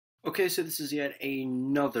Okay, so this is yet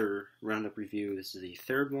another Roundup review. This is the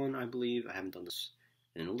third one, I believe. I haven't done this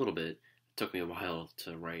in a little bit. It took me a while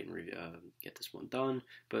to write and get this one done,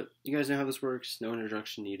 but you guys know how this works. No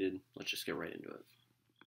introduction needed. Let's just get right into it.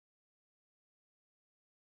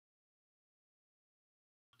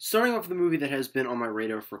 Starting off with a movie that has been on my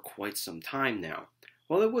radar for quite some time now.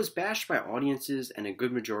 While it was bashed by audiences and a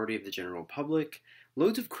good majority of the general public,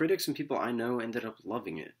 loads of critics and people I know ended up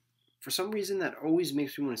loving it. For some reason, that always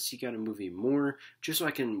makes me want to seek out a movie more, just so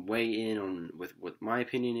I can weigh in on with what my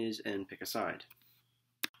opinion is and pick a side.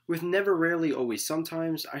 With Never, Rarely, Always,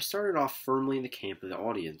 Sometimes, I started off firmly in the camp of the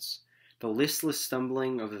audience. The listless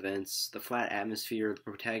stumbling of events, the flat atmosphere, the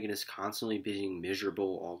protagonist constantly being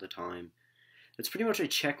miserable all the time. It's pretty much a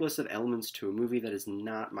checklist of elements to a movie that is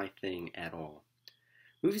not my thing at all.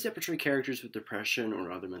 Movies that portray characters with depression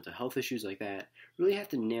or other mental health issues like that really have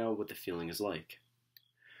to nail what the feeling is like.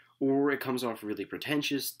 Or it comes off really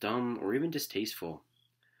pretentious, dumb, or even distasteful.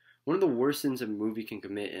 One of the worst sins a movie can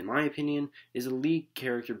commit, in my opinion, is a lead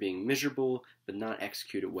character being miserable, but not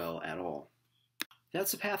executed well at all.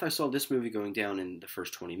 That's the path I saw this movie going down in the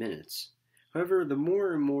first 20 minutes. However, the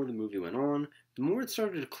more and more the movie went on, the more it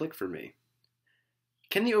started to click for me.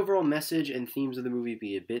 Can the overall message and themes of the movie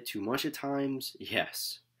be a bit too much at times?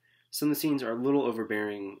 Yes. Some of the scenes are a little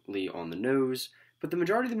overbearingly on the nose, but the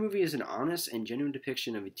majority of the movie is an honest and genuine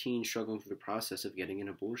depiction of a teen struggling through the process of getting an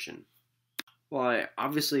abortion. While I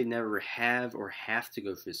obviously never have or have to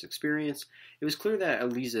go through this experience, it was clear that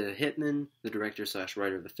Eliza Hittman, the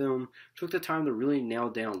director/writer of the film, took the time to really nail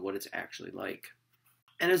down what it's actually like.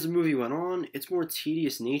 And as the movie went on, its more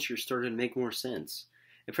tedious nature started to make more sense.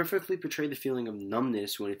 It perfectly portrayed the feeling of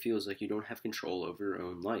numbness when it feels like you don't have control over your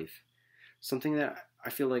own life. Something that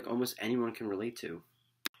I feel like almost anyone can relate to.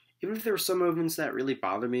 Even if there were some moments that really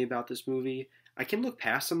bother me about this movie, I can look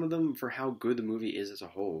past some of them for how good the movie is as a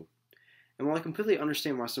whole. And while I completely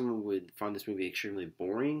understand why someone would find this movie extremely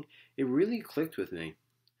boring, it really clicked with me.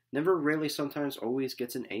 Never, Rarely, Sometimes, Always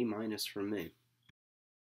gets an A- from me.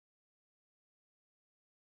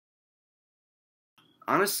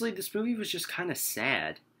 Honestly, this movie was just kind of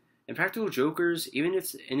sad. Impractical Jokers, even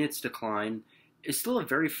in its decline, is still a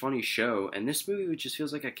very funny show, and this movie just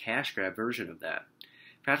feels like a cash grab version of that.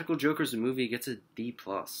 Practical Jokers, the movie, gets a D+.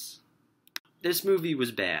 This movie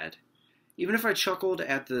was bad. Even if I chuckled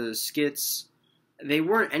at the skits, they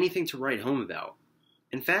weren't anything to write home about.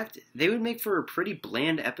 In fact, they would make for a pretty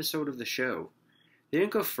bland episode of the show. They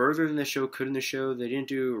didn't go further than the show could in the show, they didn't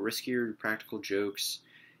do riskier practical jokes.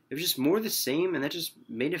 It was just more the same, and that just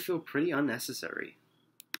made it feel pretty unnecessary.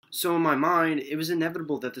 So in my mind, it was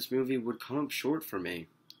inevitable that this movie would come up short for me.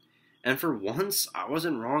 And for once, I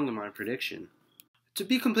wasn't wrong in my prediction. To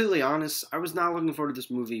be completely honest, I was not looking forward to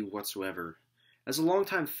this movie whatsoever. As a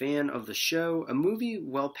longtime fan of the show, a movie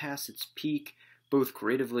well past its peak, both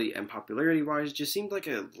creatively and popularity-wise, just seemed like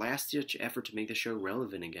a last-ditch effort to make the show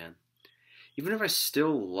relevant again. Even if I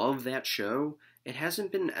still love that show, it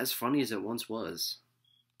hasn't been as funny as it once was.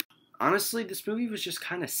 Honestly, this movie was just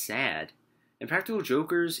kind of sad. Impractical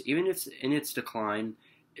Jokers, even in its decline,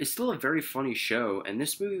 is still a very funny show, and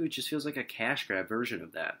this movie just feels like a cash grab version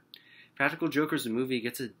of that. Practical Jokers, the movie,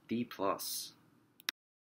 gets a D+.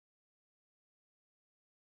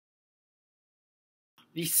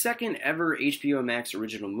 The second ever HBO Max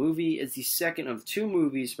original movie is the second of two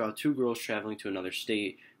movies about two girls traveling to another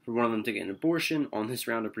state for one of them to get an abortion on this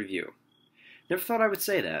Roundup review. Never thought I would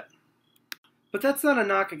say that. But that's not a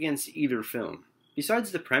knock against either film.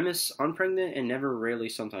 Besides the premise, Unpregnant and Never, Rarely,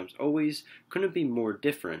 Sometimes, Always couldn't be more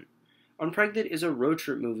different. Unpregnant is a road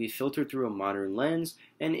trip movie filtered through a modern lens,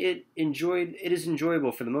 and it is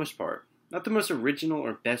enjoyable for the most part. Not the most original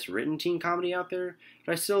or best written teen comedy out there,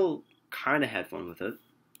 but I still kinda had fun with it.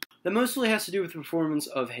 That mostly has to do with the performance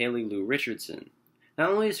of Haley Lou Richardson.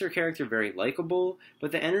 Not only is her character very likable,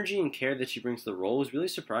 but the energy and care that she brings to the role is really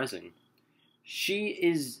surprising. She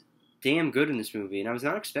is damn good in this movie, and I was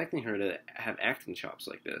not expecting her to have acting chops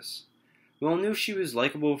like this. While I knew she was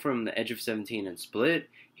likable from The Edge of 17 and Split,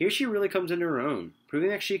 here she really comes into her own, proving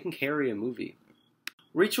that she can carry a movie.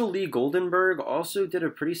 Rachel Lee Goldenberg also did a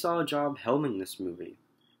pretty solid job helming this movie.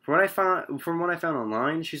 From what I found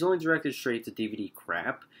online, she's only directed straight to DVD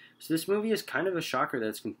crap, so this movie is kind of a shocker that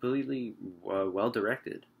it's completely well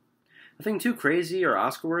directed. Nothing too crazy or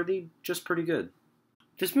Oscar-worthy, just pretty good.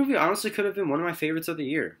 This movie honestly could have been one of my favorites of the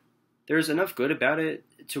year. There's enough good about it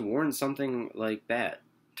to warrant something like bad.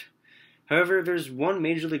 However, there's one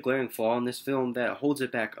majorly glaring flaw in this film that holds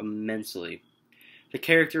it back immensely. The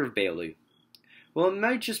character of Bailey. Well, it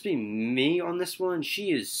might just be me on this one,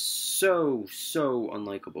 she is so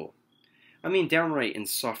unlikable. I mean, downright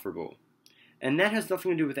insufferable. And that has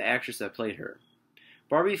nothing to do with the actress that played her.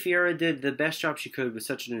 Barbie Fiera did the best job she could with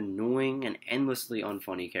such an annoying and endlessly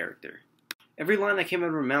unfunny character. Every line that came out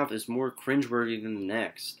of her mouth is more cringeworthy than the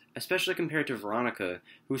next, especially compared to Veronica,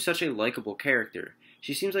 who is such a likable character.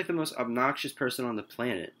 She seems like the most obnoxious person on the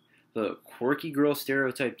planet, the quirky girl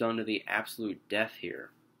stereotype done to the absolute death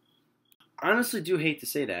here. I honestly do hate to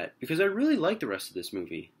say that, because I really like the rest of this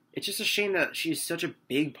movie. It's just a shame that she's such a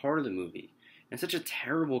big part of the movie, and such a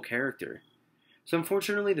terrible character. So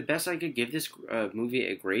unfortunately, the best I could give this movie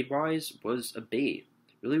a grade-wise was a B.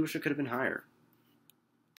 Really wish it could have been higher.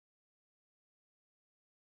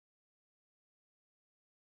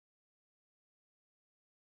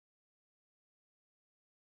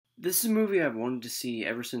 This is a movie I've wanted to see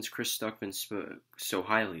ever since Chris Stuckman spoke so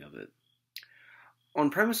highly of it.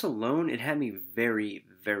 On premise alone, it had me very,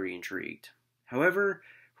 very intrigued. However,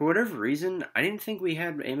 for whatever reason, I didn't think we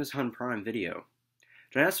had Amazon Prime Video.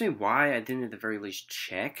 Don't ask me why I didn't at the very least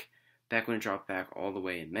check back when it dropped back all the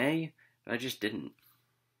way in May, but I just didn't.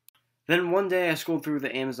 Then one day I scrolled through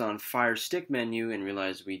the Amazon Fire Stick menu and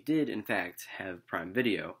realized we did, in fact, have Prime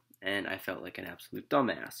Video, and I felt like an absolute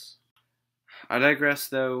dumbass. I digress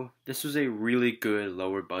though, this was a really good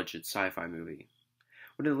lower budget sci-fi movie.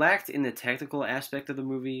 What it lacked in the technical aspect of the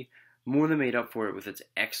movie more than made up for it with its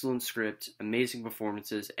excellent script, amazing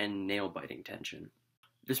performances, and nail-biting tension.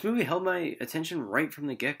 This movie held my attention right from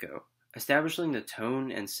the get-go, establishing the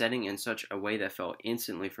tone and setting in such a way that felt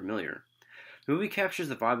instantly familiar. The movie captures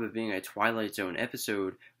the vibe of being a Twilight Zone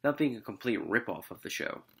episode without being a complete rip-off of the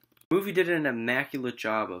show. The movie did an immaculate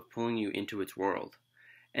job of pulling you into its world,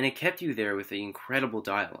 and it kept you there with the incredible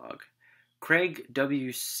dialogue. Craig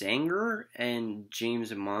W. Sanger and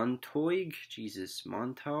James Montague, I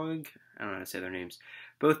don't know how to say their names,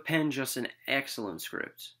 both penned just an excellent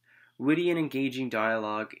script. Witty and engaging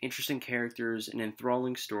dialogue, interesting characters, an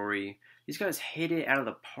enthralling story. These guys hit it out of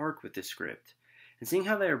the park with this script. And seeing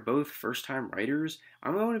how they are both first-time writers,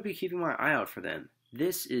 I'm going to be keeping my eye out for them.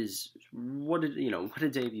 This is what a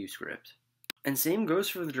debut script. And same goes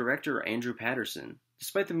for the director Andrew Patterson.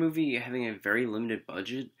 Despite the movie having a very limited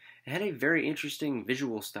budget, it had a very interesting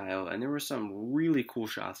visual style, and there were some really cool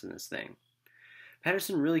shots in this thing.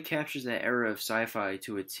 Patterson really captures that era of sci-fi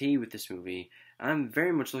to a T with this movie, and I'm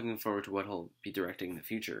very much looking forward to what he'll be directing in the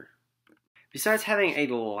future. Besides having a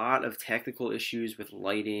lot of technical issues with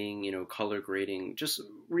lighting, color grading, just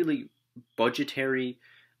really budgetary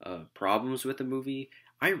problems with the movie,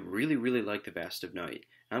 I really, really like The Vast of Night.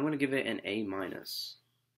 I'm going to give it an A-.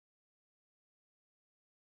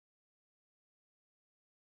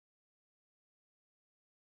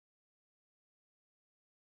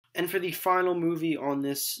 And for the final movie on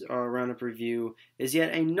this Roundup review is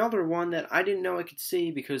yet another one that I didn't know I could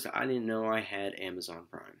see because I didn't know I had Amazon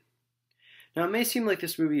Prime. Now, it may seem like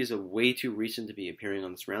this movie is way too recent to be appearing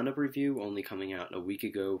on this Roundup review, only coming out a week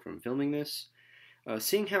ago from filming this.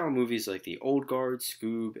 Seeing how movies like The Old Guard,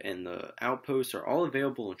 Scoob, and The Outpost are all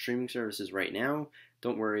available on streaming services right now,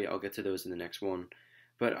 don't worry, I'll get to those in the next one.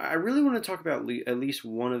 But I really want to talk about at least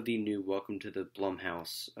one of the new Welcome to the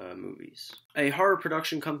Blumhouse movies. A horror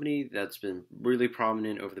production company that's been really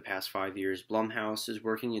prominent over the past 5 years, Blumhouse is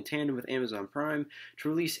working in tandem with Amazon Prime to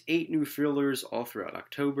release 8 new thrillers all throughout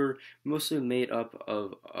October, mostly made up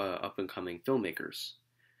of up-and-coming filmmakers.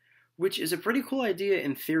 Which is a pretty cool idea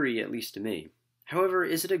in theory, at least to me. However,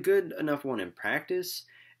 is it a good enough one in practice?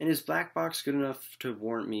 And is Black Box good enough to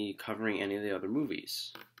warrant me covering any of the other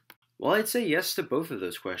movies? Well, I'd say yes to both of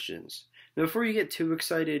those questions. Now, before you get too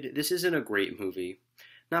excited, this isn't a great movie.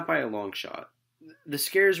 Not by a long shot. The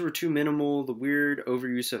scares were too minimal, the weird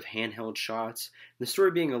overuse of handheld shots, and the story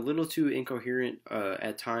being a little too incoherent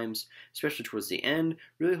at times, especially towards the end,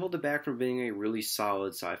 really hold it back from being a really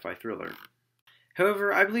solid sci-fi thriller.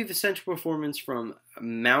 However, I believe the central performance from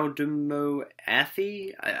Maudimo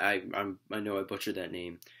Athey, I know I butchered that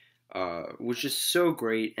name, was just so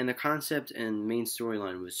great, and the concept and main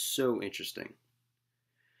storyline was so interesting.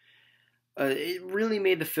 It really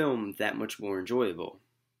made the film that much more enjoyable.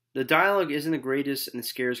 The dialogue isn't the greatest, and the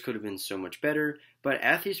scares could have been so much better, but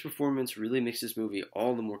Athey's performance really makes this movie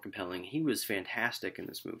all the more compelling. He was fantastic in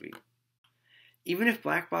this movie. Even if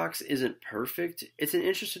Black Box isn't perfect, it's an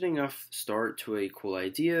interesting enough start to a cool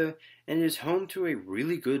idea, and it is home to a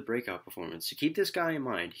really good breakout performance. So keep this guy in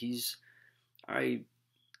mind.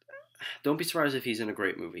 Don't be surprised if he's in a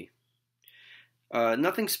great movie.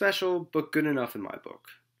 Nothing special, but good enough in my book.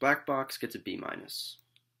 Black Box gets a B-.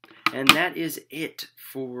 And that is it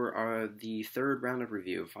for the third Roundup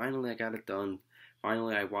review. Finally, I got it done.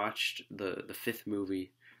 Finally, I watched the fifth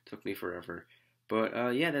movie. Took me forever.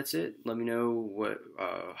 But yeah, that's it. Let me know what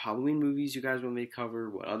Halloween movies you guys want me to cover,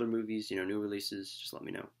 what other movies, new releases. Just let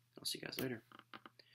me know. I'll see you guys later.